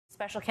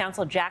Special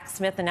counsel Jack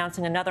Smith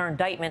announcing another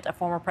indictment of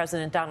former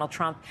President Donald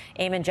Trump.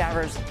 Eamon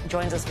Javers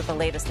joins us with the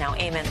latest now.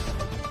 Eamon.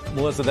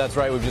 Melissa, that's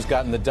right. We've just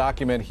gotten the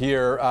document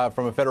here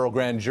from a federal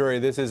grand jury.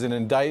 This is an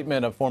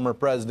indictment of former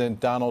President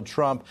Donald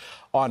Trump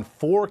on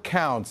 4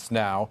 counts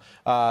now.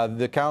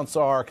 The counts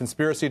are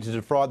conspiracy to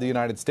defraud the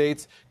United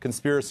States,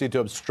 conspiracy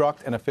to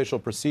obstruct an official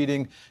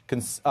proceeding,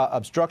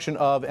 obstruction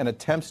of and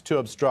attempt to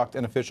obstruct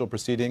an official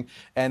proceeding,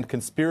 and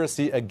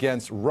conspiracy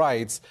against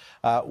rights.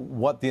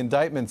 What the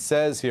indictment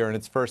says here in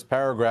its first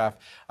paragraph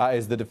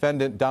is the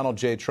defendant, Donald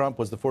J. Trump,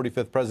 was the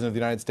 45th president of the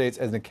United States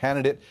as a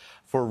candidate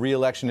for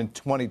re-election in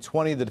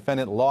 2020. The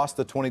defendant lost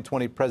the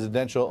 2020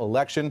 presidential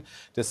election.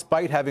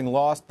 Despite having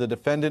lost, the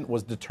defendant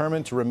was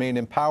determined to remain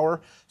in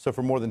power. So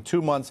for more than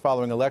 2 months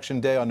following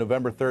Election Day on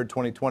November 3rd,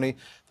 2020,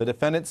 the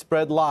defendant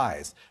spread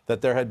lies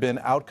that there had been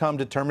outcome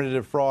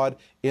determinative fraud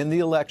in the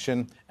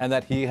election and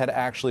that he had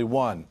actually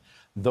won.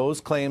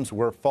 Those claims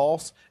were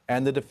false,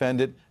 and the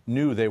defendant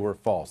knew they were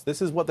false.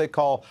 This is what they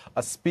call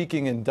a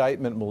speaking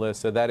indictment,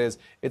 Melissa. That is,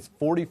 it's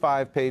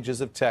 45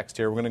 pages of text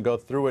here. We're going to go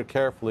through it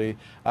carefully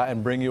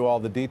and bring you all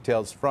the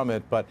details from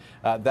it. But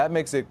that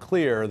makes it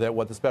clear that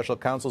what the special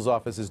counsel's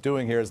office is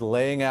doing here is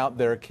laying out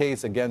their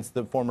case against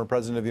the former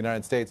president of the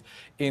United States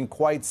in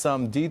quite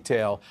some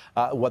detail.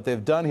 What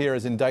they've done here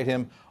is indict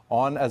him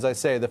on, as I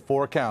say, the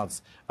 4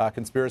 counts: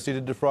 conspiracy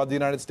to defraud the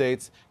United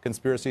States,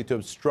 conspiracy to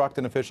obstruct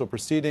an official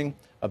proceeding,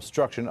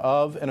 obstruction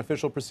of an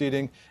official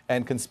proceeding,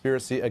 and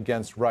conspiracy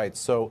against rights.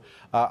 So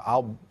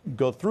I'll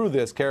go through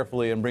this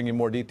carefully and bring you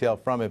more detail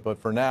from it. But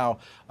for now,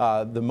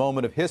 the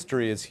moment of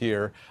history is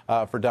here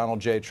for Donald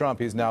J. Trump.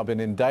 He's now been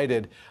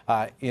indicted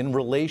in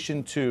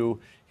relation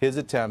to his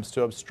attempts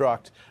to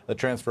obstruct the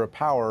transfer of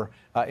power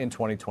in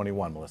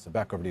 2021. Melissa,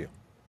 back over to you.